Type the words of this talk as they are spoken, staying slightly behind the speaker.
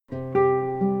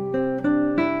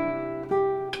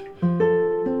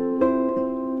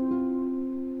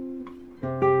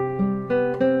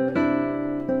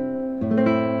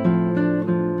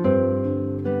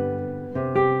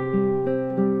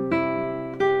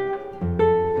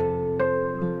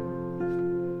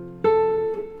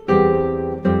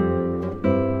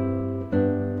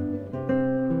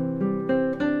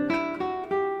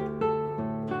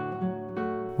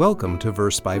Welcome to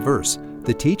Verse by Verse,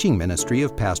 the teaching ministry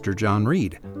of Pastor John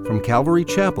Reed from Calvary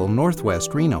Chapel,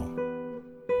 Northwest Reno.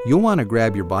 You'll want to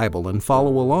grab your Bible and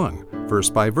follow along, verse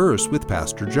by verse with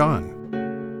Pastor John.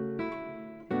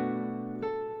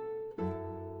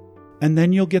 And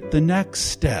then you'll get the next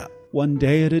step, one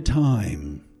day at a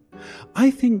time. I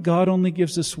think God only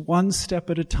gives us one step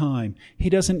at a time.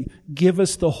 He doesn't give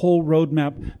us the whole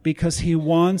roadmap because He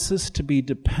wants us to be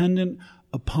dependent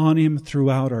upon Him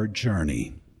throughout our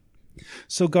journey.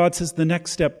 So God says the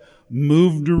next step,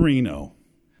 move to Reno.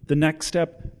 The next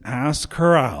step, ask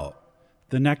her out.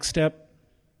 The next step,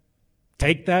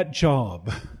 take that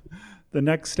job. The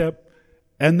next step,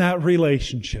 end that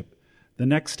relationship. The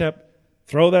next step,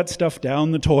 throw that stuff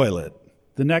down the toilet.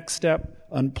 The next step,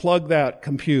 unplug that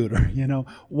computer,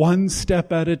 one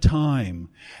step at a time.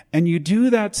 And you do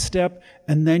that step,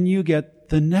 and then you get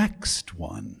the next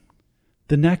one,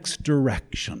 the next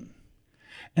direction.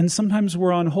 And sometimes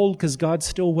we're on hold because God's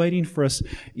still waiting for us.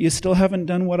 You still haven't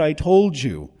done what I told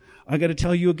you. I got to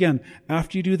tell you again,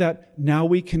 after you do that, now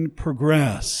we can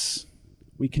progress.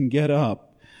 We can get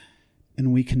up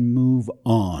and we can move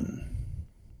on.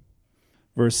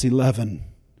 Verse 11.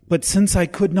 But since I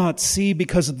could not see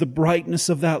because of the brightness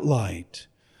of that light,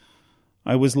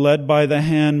 I was led by the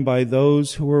hand by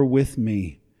those who were with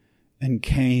me and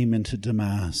came into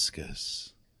Damascus.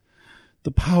 The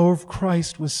power of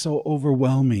Christ was so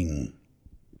overwhelming.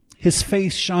 His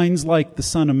face shines like the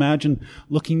sun. Imagine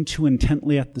looking too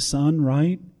intently at the sun,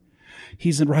 right?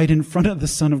 He's right in front of the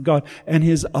Son of God, and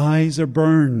his eyes are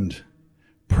burned,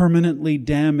 permanently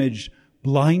damaged,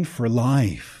 blind for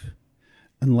life,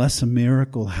 unless a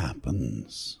miracle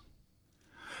happens.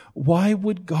 Why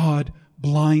would God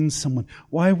blind someone?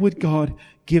 Why would God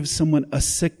give someone a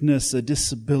sickness, a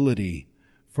disability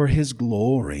for His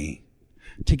glory?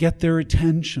 To get their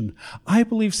attention. I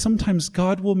believe sometimes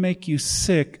God will make you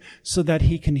sick so that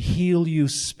He can heal you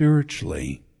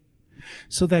spiritually,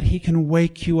 so that He can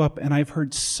wake you up. And I've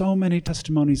heard so many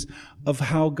testimonies of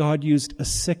how God used a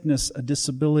sickness, a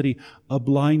disability, a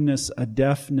blindness, a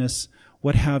deafness,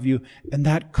 what have you, and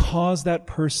that caused that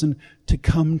person to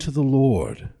come to the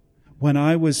Lord. When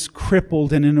I was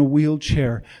crippled and in a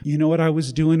wheelchair, you know what I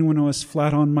was doing when I was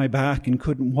flat on my back and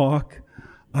couldn't walk?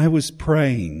 I was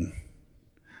praying.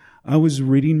 I was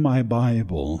reading my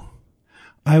Bible.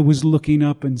 I was looking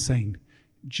up and saying,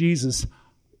 Jesus,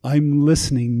 I'm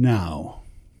listening now.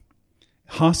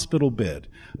 Hospital bed,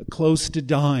 close to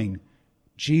dying.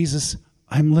 Jesus,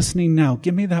 I'm listening now.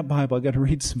 Give me that Bible. I got to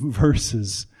read some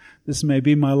verses. This may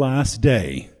be my last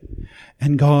day.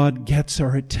 And God gets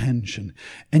our attention.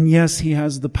 And yes, He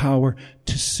has the power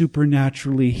to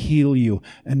supernaturally heal you.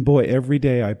 And boy, every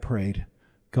day I prayed,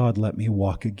 God, let me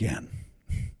walk again.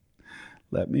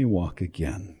 Let me walk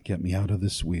again. Get me out of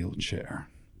this wheelchair.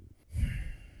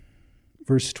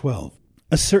 Verse 12.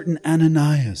 A certain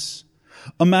Ananias,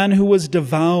 a man who was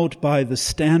devout by the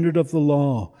standard of the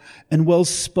law and well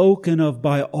spoken of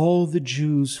by all the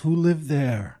Jews who lived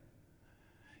there.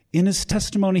 In his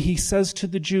testimony, he says to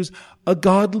the Jews, a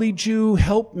godly Jew,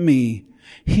 help me.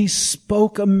 He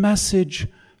spoke a message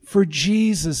for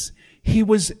Jesus. He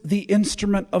was the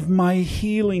instrument of my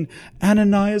healing.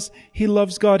 Ananias, he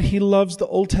loves God. He loves the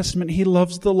Old Testament. He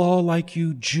loves the law like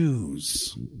you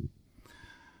Jews.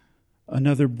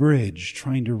 Another bridge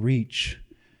trying to reach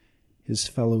his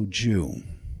fellow Jew.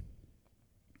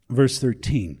 Verse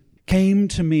 13. Came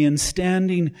to me and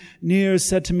standing near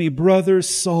said to me, Brother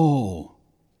Saul,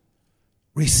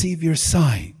 receive your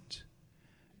sight.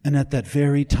 And at that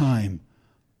very time,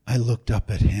 I looked up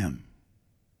at him.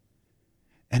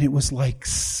 And it was like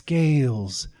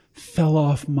scales fell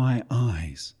off my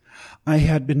eyes. I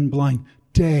had been blind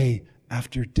day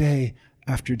after day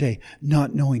after day,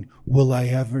 not knowing, will I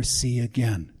ever see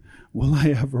again? Will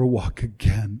I ever walk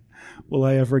again? Will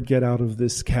I ever get out of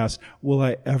this cast? Will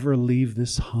I ever leave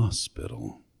this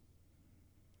hospital?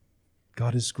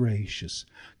 God is gracious.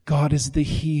 God is the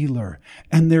healer.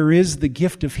 And there is the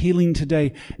gift of healing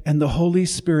today. And the Holy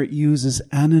Spirit uses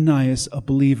Ananias, a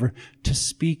believer, to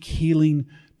speak healing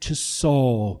to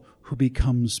Saul, who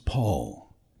becomes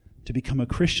Paul, to become a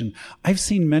Christian. I've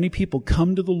seen many people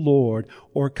come to the Lord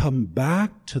or come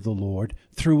back to the Lord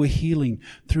through a healing.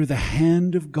 Through the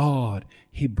hand of God,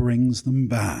 He brings them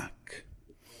back.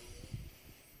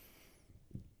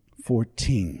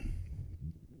 14.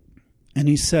 And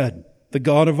He said, the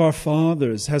God of our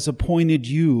fathers has appointed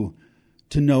you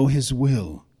to know His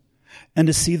will and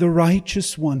to see the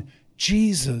righteous one,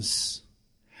 Jesus,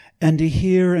 and to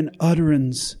hear an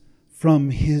utterance from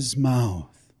His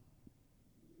mouth.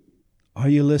 Are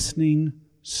you listening,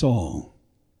 Saul?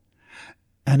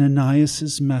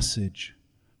 Ananias' message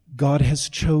God has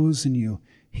chosen you.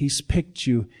 He's picked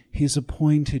you. He's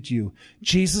appointed you.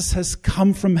 Jesus has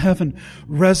come from heaven,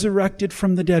 resurrected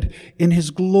from the dead in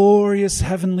his glorious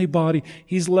heavenly body.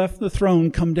 He's left the throne,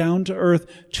 come down to earth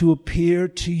to appear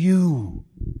to you,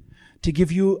 to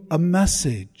give you a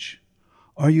message.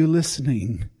 Are you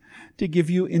listening? To give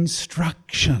you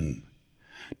instruction,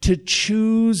 to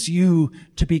choose you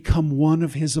to become one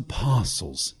of his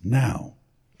apostles. Now,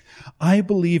 I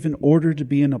believe in order to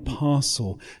be an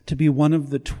apostle, to be one of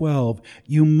the 12,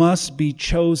 you must be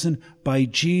chosen by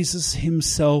Jesus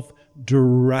himself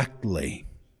directly.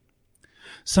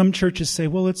 Some churches say,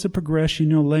 well, it's a progression,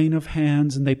 laying of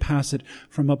hands, and they pass it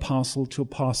from apostle to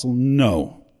apostle.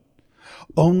 No.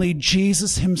 Only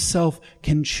Jesus himself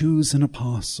can choose an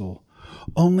apostle.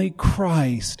 Only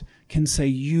Christ can say,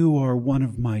 you are one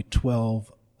of my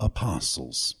 12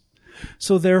 apostles.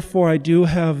 So therefore, I do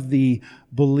have the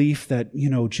belief that,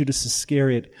 Judas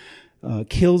Iscariot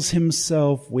kills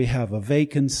himself. We have a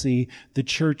vacancy. The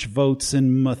church votes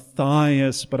in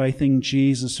Matthias, but I think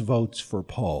Jesus votes for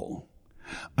Paul.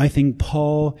 I think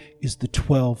Paul is the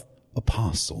 12th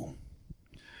apostle.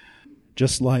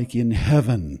 Just like in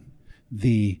heaven,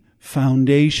 the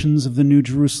foundations of the New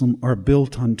Jerusalem are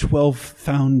built on 12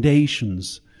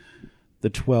 foundations, the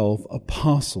 12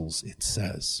 apostles, it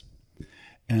says.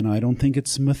 And I don't think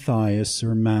it's Matthias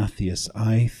or Matthias.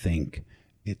 I think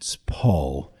it's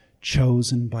Paul,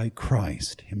 chosen by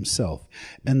Christ himself.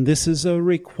 And this is a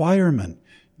requirement.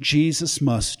 Jesus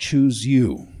must choose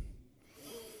you.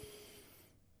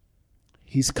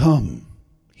 He's come.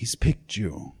 He's picked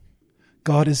you.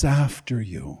 God is after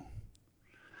you.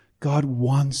 God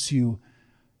wants you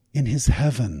in his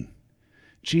heaven.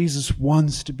 Jesus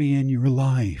wants to be in your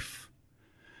life.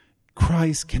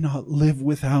 Christ cannot live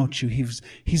without you.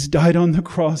 He's died on the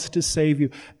cross to save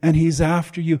you, and he's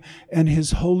after you, and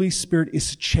his Holy Spirit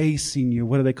is chasing you.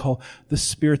 What do they call the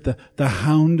Spirit? The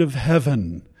hound of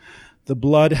heaven. The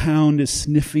bloodhound is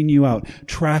sniffing you out,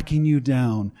 tracking you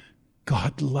down.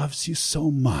 God loves you so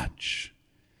much.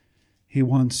 He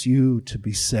wants you to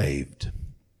be saved.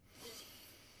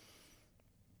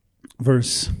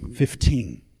 Verse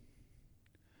 15.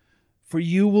 For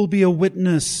you will be a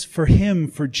witness for him,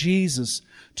 for Jesus,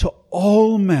 to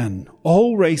all men,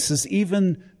 all races,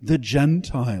 even the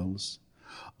Gentiles,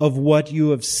 of what you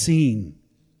have seen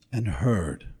and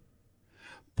heard.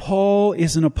 Paul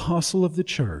is an apostle of the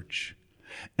church,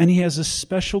 and he has a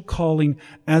special calling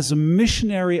as a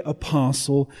missionary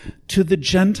apostle to the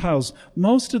Gentiles.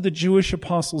 Most of the Jewish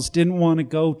apostles didn't want to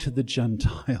go to the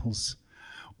Gentiles.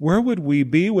 Where would we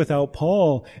be without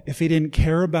Paul if he didn't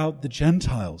care about the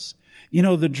Gentiles?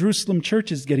 The Jerusalem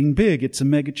church is getting big. It's a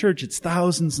mega church. It's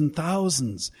thousands and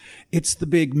thousands. It's the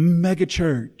big mega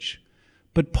church.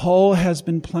 But Paul has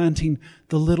been planting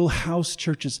the little house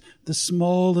churches, the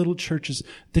small little churches,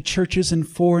 the churches in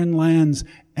foreign lands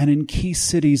and in key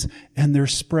cities, and they're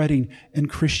spreading. And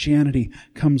Christianity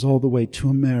comes all the way to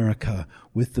America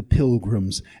with the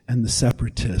Pilgrims and the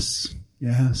Separatists.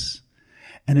 Yes.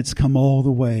 And it's come all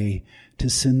the way to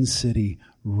Sin City,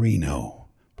 Reno.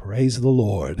 Praise the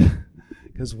Lord.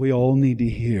 Because we all need to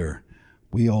hear.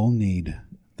 We all need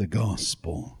the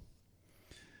gospel.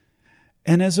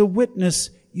 And as a witness,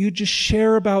 you just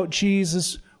share about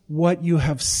Jesus, what you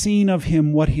have seen of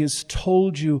him, what he has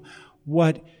told you,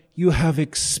 what you have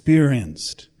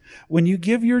experienced. When you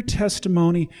give your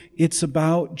testimony, it's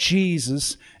about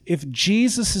Jesus. If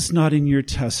Jesus is not in your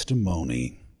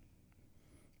testimony,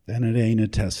 then it ain't a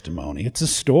testimony. It's a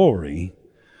story.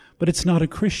 But it's not a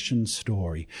Christian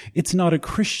story. It's not a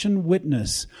Christian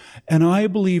witness. And I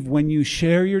believe when you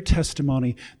share your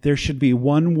testimony, there should be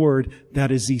one word that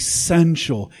is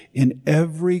essential in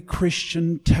every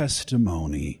Christian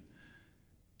testimony.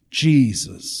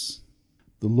 Jesus,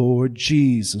 the Lord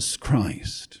Jesus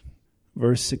Christ.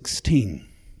 Verse 16.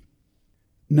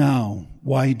 Now,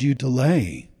 why do you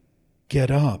delay?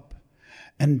 Get up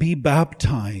and be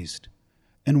baptized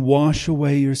and wash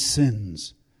away your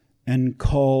sins, and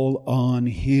call on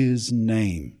his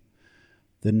name,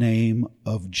 the name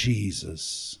of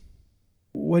Jesus.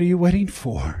 What are you waiting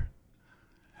for?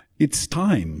 It's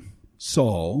time,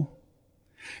 Saul.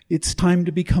 It's time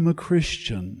to become a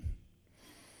Christian.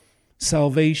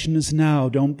 Salvation is now.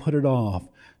 Don't put it off.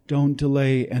 Don't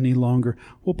delay any longer.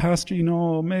 Well, Pastor,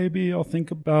 maybe I'll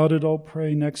think about it. I'll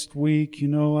pray next week. I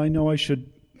know I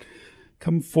should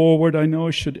come forward. I know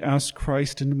I should ask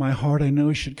Christ into my heart. I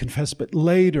know I should confess, but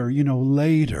later,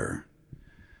 later.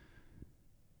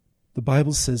 The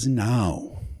Bible says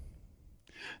now.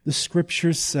 The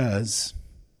Scripture says,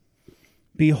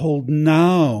 behold,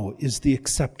 now is the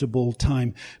acceptable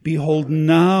time. Behold,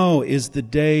 now is the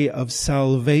day of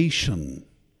salvation.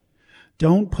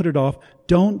 Don't put it off.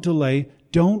 Don't delay.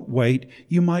 Don't wait.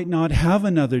 You might not have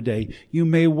another day. You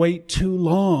may wait too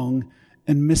long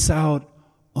and miss out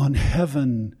on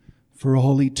heaven for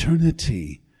all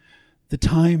eternity. The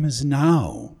time is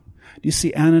now. Do you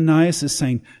see, Ananias is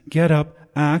saying, get up,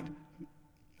 act,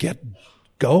 get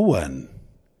going.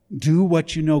 Do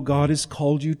what you know God has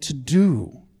called you to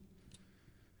do.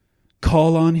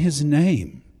 Call on His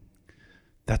name.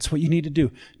 That's what you need to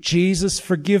do. Jesus,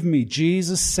 forgive me.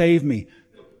 Jesus, save me.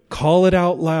 Call it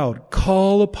out loud.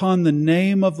 Call upon the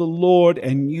name of the Lord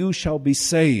and you shall be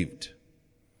saved.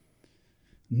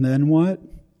 And then what?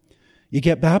 You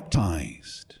get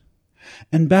baptized.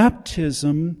 And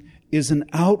baptism is an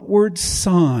outward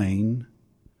sign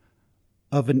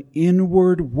of an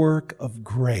inward work of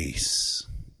grace.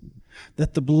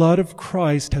 That the blood of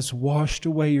Christ has washed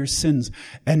away your sins.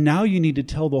 And now you need to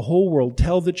tell the whole world,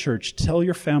 tell the church, tell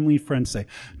your family and friends, say,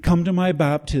 come to my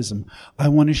baptism. I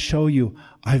want to show you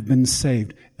I've been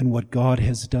saved and what God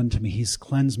has done to me. He's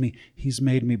cleansed me. He's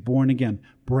made me born again,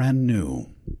 brand new,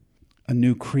 a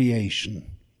new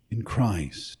creation in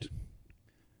Christ.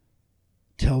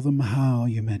 Tell them how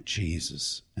you met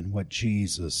Jesus and what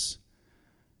Jesus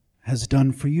has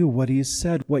done for you, what He has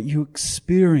said, what you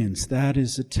experienced. That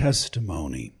is a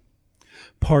testimony.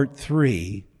 Part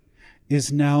 3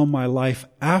 is now my life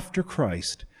after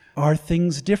Christ. Are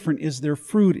things different? Is there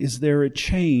fruit? Is there a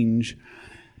change?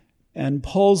 And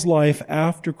Paul's life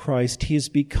after Christ, he has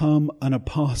become an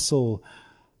apostle,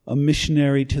 a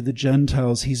missionary to the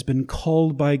Gentiles. He's been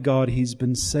called by God. He's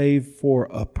been saved for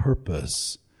a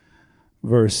purpose.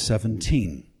 Verse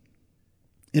 17.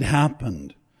 It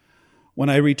happened when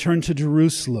I returned to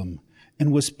Jerusalem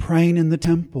and was praying in the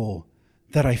temple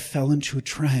that I fell into a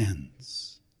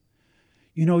trance.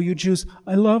 You know, you Jews,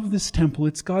 I love this temple.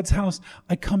 It's God's house.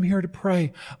 I come here to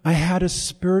pray. I had a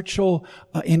spiritual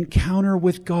encounter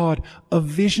with God. A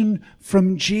vision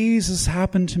from Jesus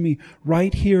happened to me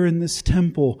right here in this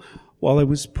temple while I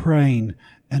was praying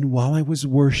and while I was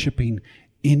worshiping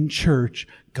in church.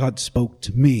 God spoke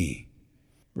to me.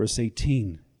 Verse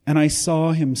 18. And I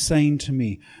saw Him saying to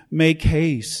me, make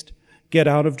haste, get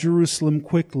out of Jerusalem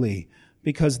quickly,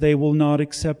 because they will not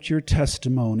accept your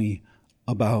testimony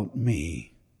about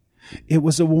me. It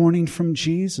was a warning from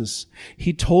Jesus.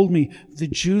 He told me, the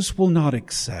Jews will not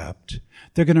accept.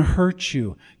 They're going to hurt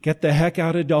you. Get the heck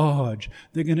out of Dodge.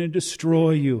 They're going to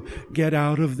destroy you. Get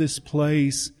out of this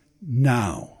place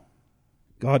now.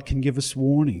 God can give us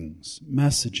warnings,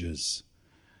 messages,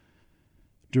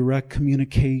 direct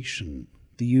communication,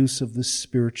 the use of the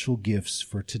spiritual gifts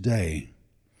for today.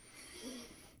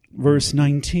 Verse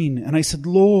 19, and I said,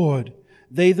 Lord,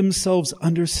 they themselves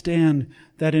understand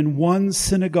that in one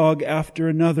synagogue after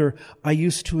another I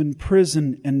used to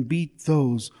imprison and beat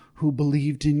those who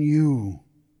believed in you.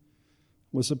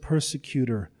 Was a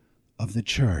persecutor of the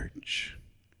church.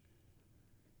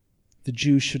 The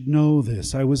Jews should know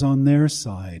this. I was on their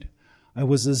side. I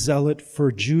was a zealot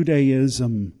for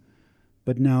Judaism.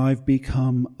 But now I've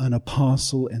become an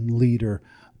apostle and leader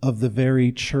of the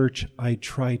very church I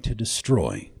tried to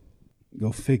destroy.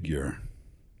 Go figure.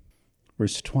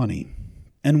 Verse 20.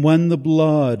 And when the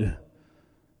blood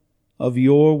of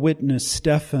your witness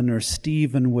Stephen or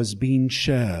Stephen was being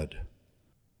shed,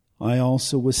 I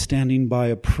also was standing by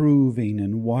approving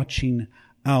and watching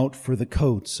out for the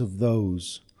coats of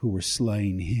those who were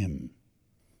slaying him.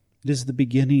 It is the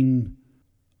beginning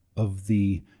of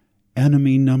the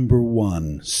enemy number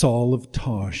 1, Saul of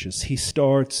Tarsus. He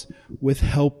starts with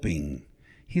helping.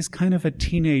 He's kind of a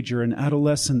teenager, an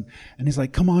adolescent, and he's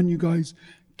like, come on, you guys,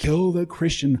 kill the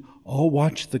Christian. I'll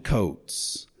watch the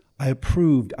coats. I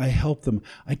approved. I helped them.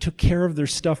 I took care of their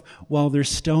stuff while they're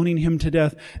stoning him to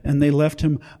death, and they left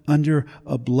him under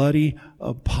a bloody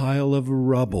pile of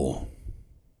rubble.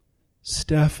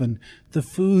 Stephen, the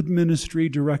food ministry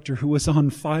director who was on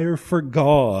fire for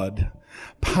God,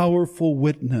 powerful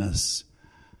witness,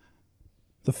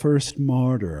 the first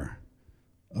martyr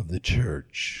of the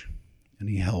church, and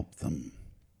he helped them.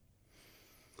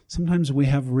 Sometimes we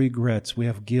have regrets, we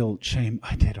have guilt, shame.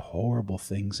 I did horrible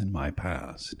things in my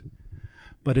past,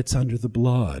 but it's under the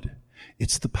blood.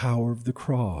 It's the power of the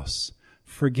cross.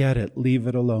 Forget it, leave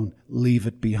it alone, leave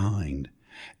it behind.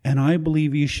 And I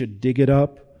believe you should dig it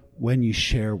up when you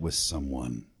share with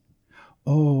someone.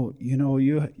 Oh, you know,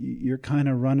 you're kind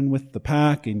of running with the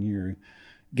pack and you're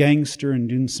gangster and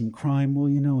doing some crime. Well,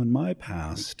 you know, in my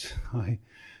past, I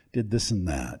did this and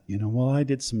that. You know, well, I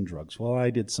did some drugs. Well,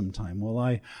 I did some time. Well,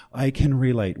 I can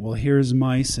relate. Well, here's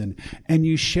my sin. And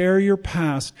you share your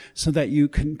past so that you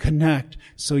can connect,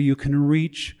 so you can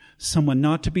reach someone,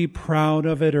 not to be proud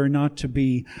of it or not to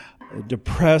be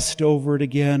depressed over it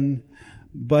again,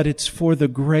 but it's for the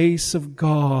grace of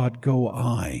God go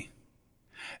I.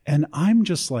 And I'm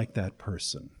just like that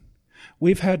person.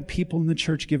 We've had people in the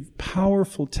church give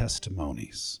powerful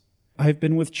testimonies. I've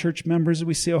been with church members,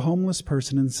 we see a homeless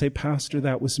person and say, Pastor,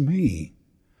 that was me.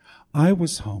 I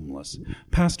was homeless.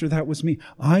 Pastor, that was me.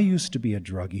 I used to be a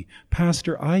druggie.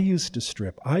 Pastor, I used to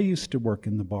strip. I used to work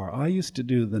in the bar. I used to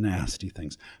do the nasty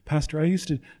things. Pastor, I used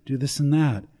to do this and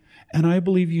that. And I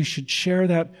believe you should share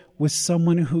that with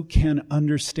someone who can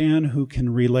understand, who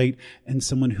can relate, and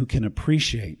someone who can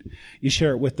appreciate. You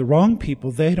share it with the wrong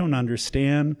people, they don't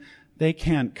understand, they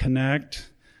can't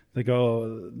connect, they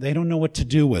don't know what to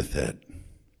do with it.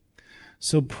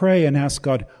 So pray and ask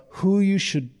God who you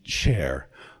should share,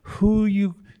 who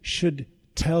you should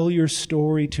tell your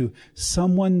story to,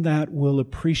 someone that will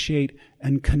appreciate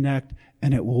and connect,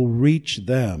 and it will reach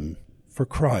them for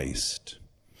Christ.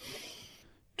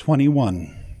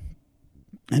 21.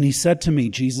 And he said to me,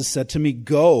 Jesus said to me,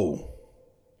 go,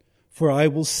 for I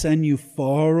will send you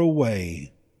far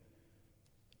away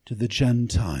to the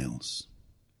Gentiles.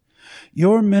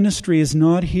 Your ministry is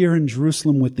not here in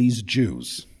Jerusalem with these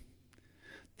Jews.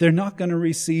 They're not going to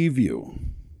receive you.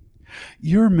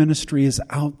 Your ministry is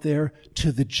out there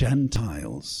to the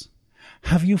Gentiles.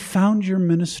 Have you found your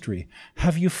ministry?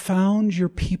 Have you found your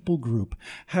people group?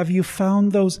 Have you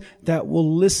found those that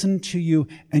will listen to you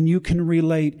and you can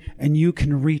relate and you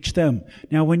can reach them?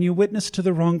 Now, when you witness to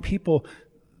the wrong people,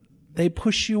 they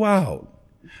push you out.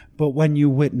 But when you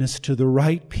witness to the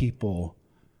right people,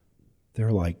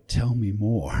 they're like, tell me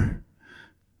more.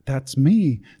 That's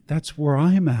me. That's where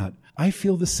I'm at. I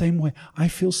feel the same way. I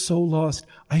feel so lost.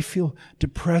 I feel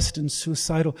depressed and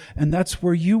suicidal. And that's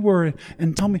where you were.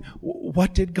 And tell me,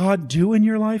 what did God do in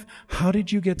your life? How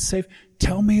did you get saved?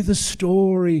 Tell me the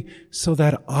story so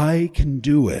that I can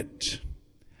do it.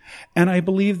 And I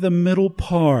believe the middle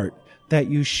part that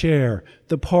you share,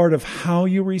 the part of how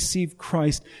you receive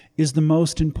Christ, is the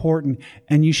most important.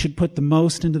 And you should put the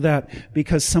most into that,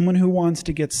 because someone who wants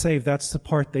to get saved, that's the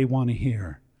part they want to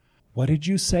hear. What did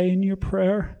you say in your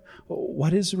prayer?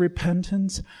 What is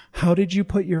repentance? How did you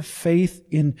put your faith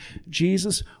in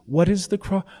Jesus? What is the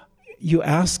cross? You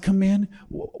ask him in.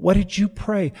 What did you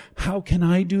pray? How can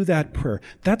I do that prayer?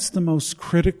 That's the most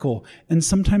critical. And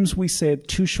sometimes we say it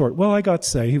too short. Well, I got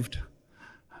saved.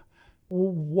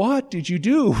 What did you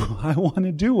do? I want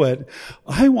to do it.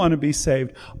 I want to be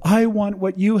saved. I want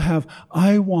what you have.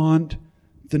 I want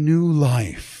the new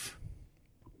life.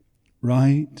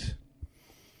 Right?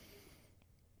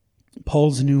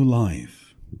 Paul's new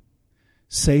life,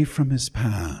 saved from his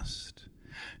past,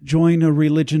 join a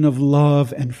religion of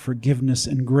love and forgiveness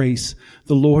and grace,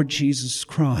 the Lord Jesus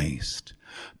Christ,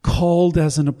 called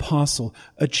as an apostle,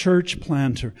 a church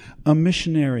planter, a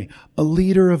missionary, a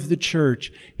leader of the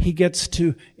church. He gets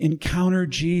to encounter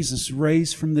Jesus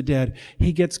raised from the dead.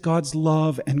 He gets God's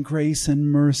love and grace and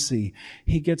mercy.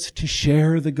 He gets to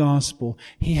share the gospel.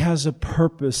 He has a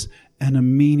purpose and a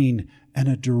meaning and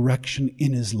a direction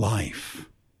in his life.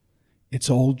 It's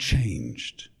all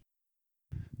changed.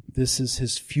 This is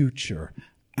his future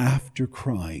after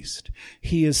Christ.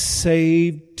 He is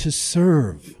saved to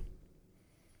serve.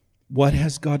 What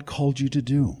has God called you to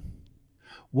do?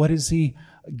 What is he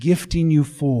gifting you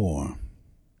for?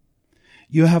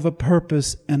 You have a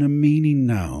purpose and a meaning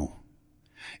now.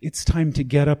 It's time to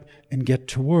get up and get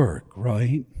to work,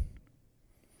 right?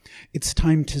 It's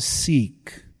time to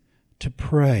seek, to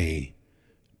pray,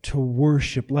 to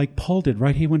worship like Paul did,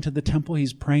 right? He went to the temple,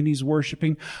 he's praying, he's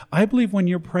worshiping. I believe when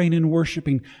you're praying and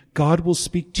worshiping, God will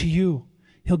speak to you.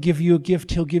 He'll give you a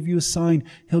gift, he'll give you a sign,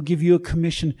 he'll give you a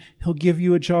commission, he'll give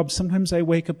you a job. Sometimes I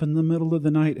wake up in the middle of the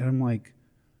night and I'm like,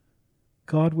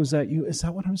 God, was that you? Is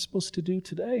that what I'm supposed to do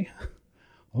today?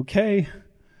 Okay,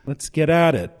 let's get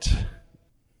at it.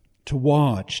 To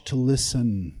watch, to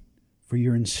listen for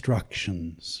your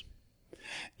instructions.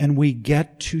 And we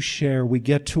get to share, we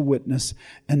get to witness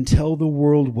and tell the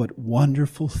world what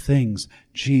wonderful things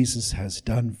Jesus has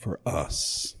done for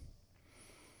us.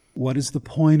 What is the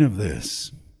point of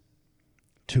this?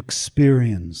 To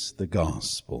experience the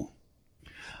gospel.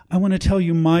 I want to tell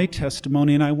you my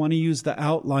testimony, and I want to use the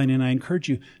outline, and I encourage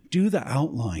you, do the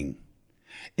outline.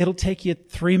 It'll take you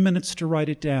 3 minutes to write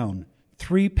it down.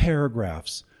 3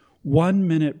 paragraphs. 1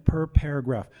 minute per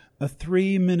paragraph. A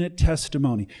 3-minute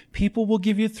testimony. People will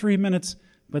give you 3 minutes,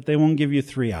 but they won't give you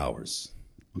 3 hours.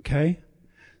 Okay?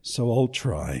 So I'll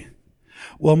try.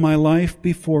 Well, my life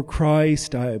before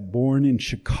Christ, I was born in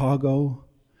Chicago,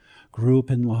 grew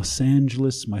up in Los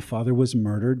Angeles. My father was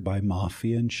murdered by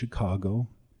mafia in Chicago.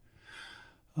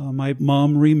 My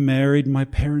mom remarried. My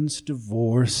parents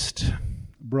divorced.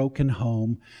 Broken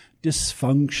home.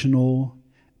 Dysfunctional.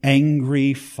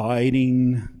 angry,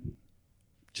 fighting,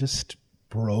 just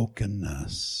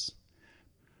brokenness,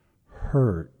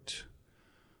 hurt,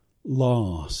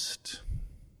 lost,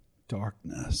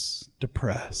 darkness,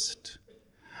 depressed.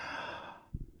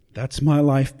 That's my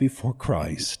life before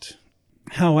Christ.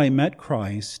 How I met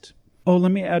Christ. Oh,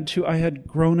 let me add too, I had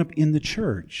grown up in the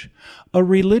church. A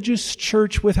religious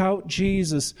church without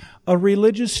Jesus. A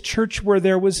religious church where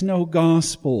there was no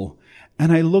gospel.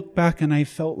 And I look back and I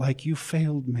felt like you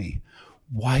failed me.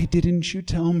 Why didn't you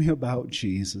tell me about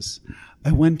Jesus?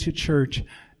 I went to church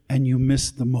and you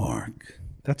missed the mark.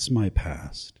 That's my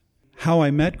past. How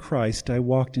I met Christ, I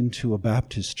walked into a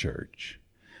Baptist church.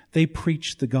 They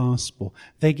preached the gospel.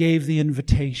 They gave the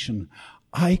invitation.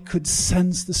 I could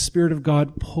sense the Spirit of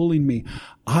God pulling me.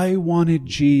 I wanted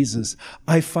Jesus.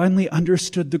 I finally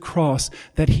understood the cross,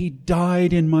 that He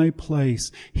died in my place.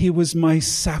 He was my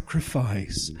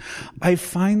sacrifice. I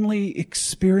finally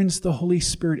experienced the Holy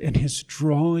Spirit and His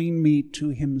drawing me to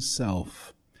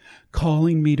Himself,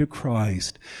 calling me to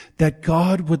Christ, that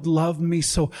God would love me.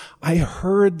 So I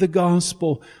heard the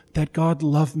gospel that God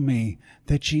loved me,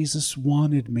 that Jesus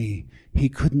wanted me. He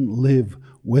couldn't live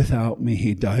without me.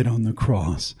 He died on the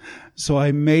cross. So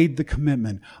I made the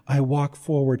commitment. I walked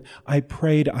forward. I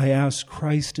prayed. I asked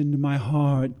Christ into my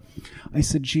heart. I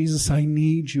said, Jesus, I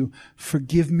need you.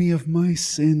 Forgive me of my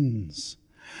sins.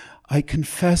 I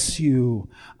confess you.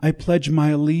 I pledge my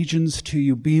allegiance to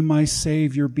you. Be my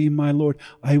Savior. Be my Lord.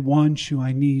 I want you.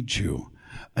 I need you.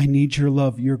 I need your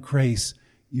love, your grace,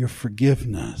 your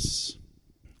forgiveness.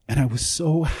 And I was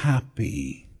so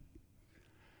happy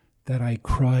that I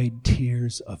cried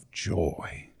tears of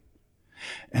joy.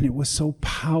 And it was so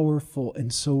powerful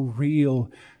and so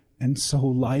real and so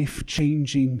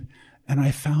life-changing. And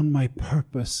I found my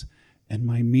purpose and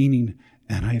my meaning,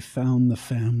 and I found the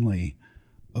family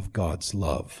of God's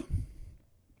love.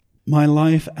 My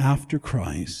life after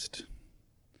Christ,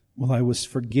 well, I was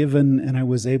forgiven and I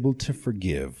was able to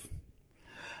forgive.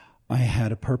 I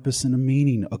had a purpose and a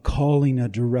meaning, a calling, a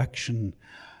direction.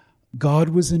 God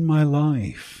was in my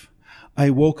life. I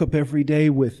woke up every day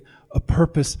with a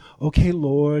purpose. Okay,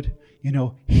 Lord,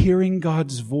 hearing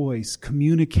God's voice,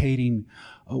 communicating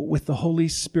with the Holy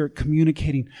Spirit,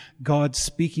 communicating God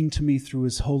speaking to me through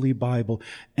His Holy Bible,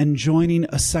 and joining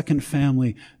a second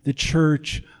family, the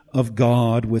Church of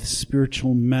God, with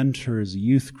spiritual mentors,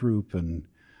 youth group, and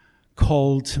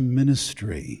called to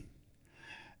ministry.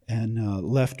 And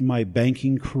left my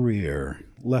banking career,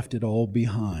 left it all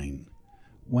behind.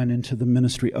 Went into the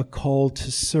ministry, a call to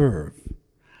serve,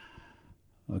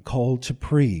 a call to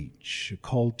preach, a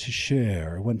call to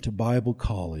share. I went to Bible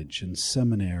college and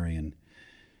seminary and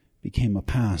became a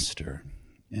pastor,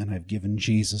 and I've given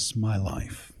Jesus my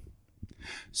life.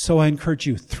 So I encourage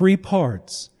you, 3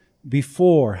 parts: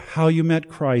 before, how you met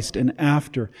Christ, and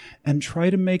after, and try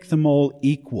to make them all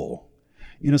equal.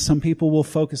 Some people will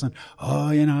focus on,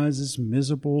 I was this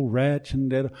miserable wretch,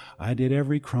 and I did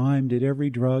every crime, did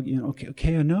every drug.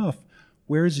 Okay, enough.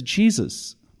 Where's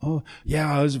Jesus? Oh,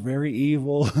 yeah, I was very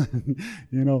evil.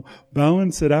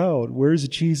 Balance it out. Where's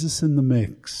Jesus in the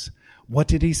mix? What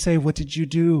did He say? What did you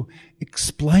do?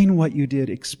 Explain what you did.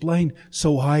 Explain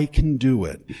so I can do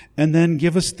it. And then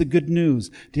give us the good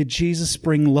news. Did Jesus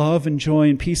bring love and joy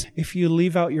and peace? If you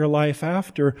leave out your life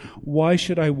after, why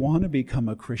should I want to become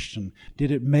a Christian?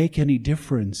 Did it make any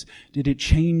difference? Did it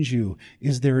change you?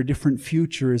 Is there a different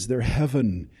future? Is there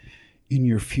heaven in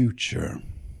your future?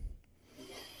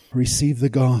 Receive the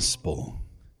gospel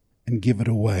and give it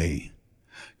away.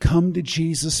 Come to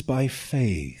Jesus by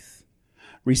faith.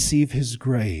 Receive His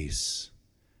grace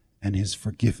and His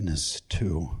forgiveness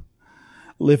too.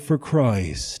 Live for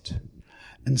Christ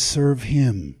and serve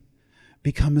Him.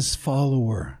 Become His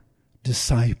follower,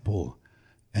 disciple,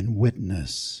 and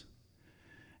witness.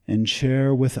 And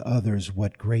share with others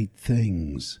what great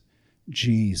things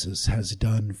Jesus has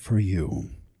done for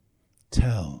you.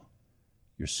 Tell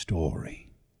your story.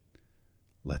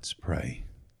 Let's pray.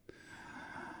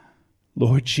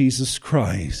 Lord Jesus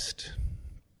Christ,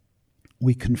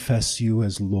 we confess you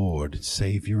as Lord,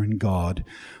 Savior, and God.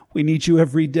 We need you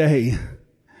every day.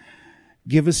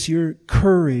 Give us your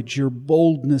courage, your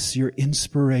boldness, your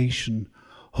inspiration.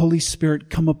 Holy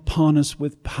Spirit, come upon us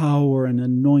with power and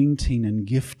anointing and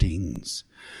giftings,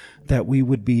 that we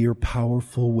would be your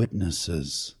powerful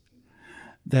witnesses,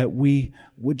 that we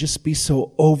would just be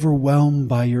so overwhelmed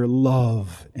by your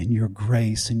love and your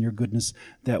grace and your goodness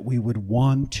that we would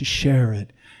want to share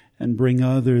it and bring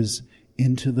others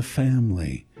into the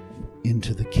family,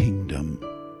 into the kingdom.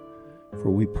 For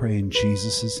we pray in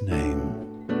Jesus' name.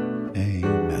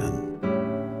 Amen.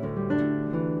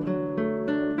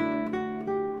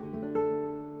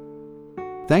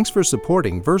 Thanks for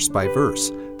supporting Verse by Verse,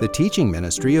 the teaching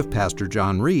ministry of Pastor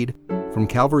John Reed from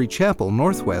Calvary Chapel,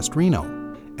 Northwest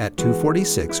Reno, at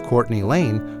 246 Courtney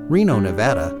Lane, Reno,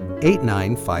 Nevada,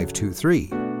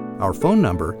 89523. Our phone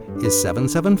number is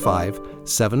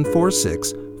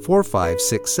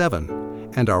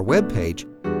 775-746-4567, and our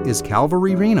webpage is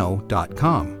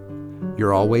calvaryreno.com.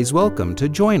 You're always welcome to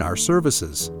join our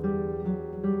services.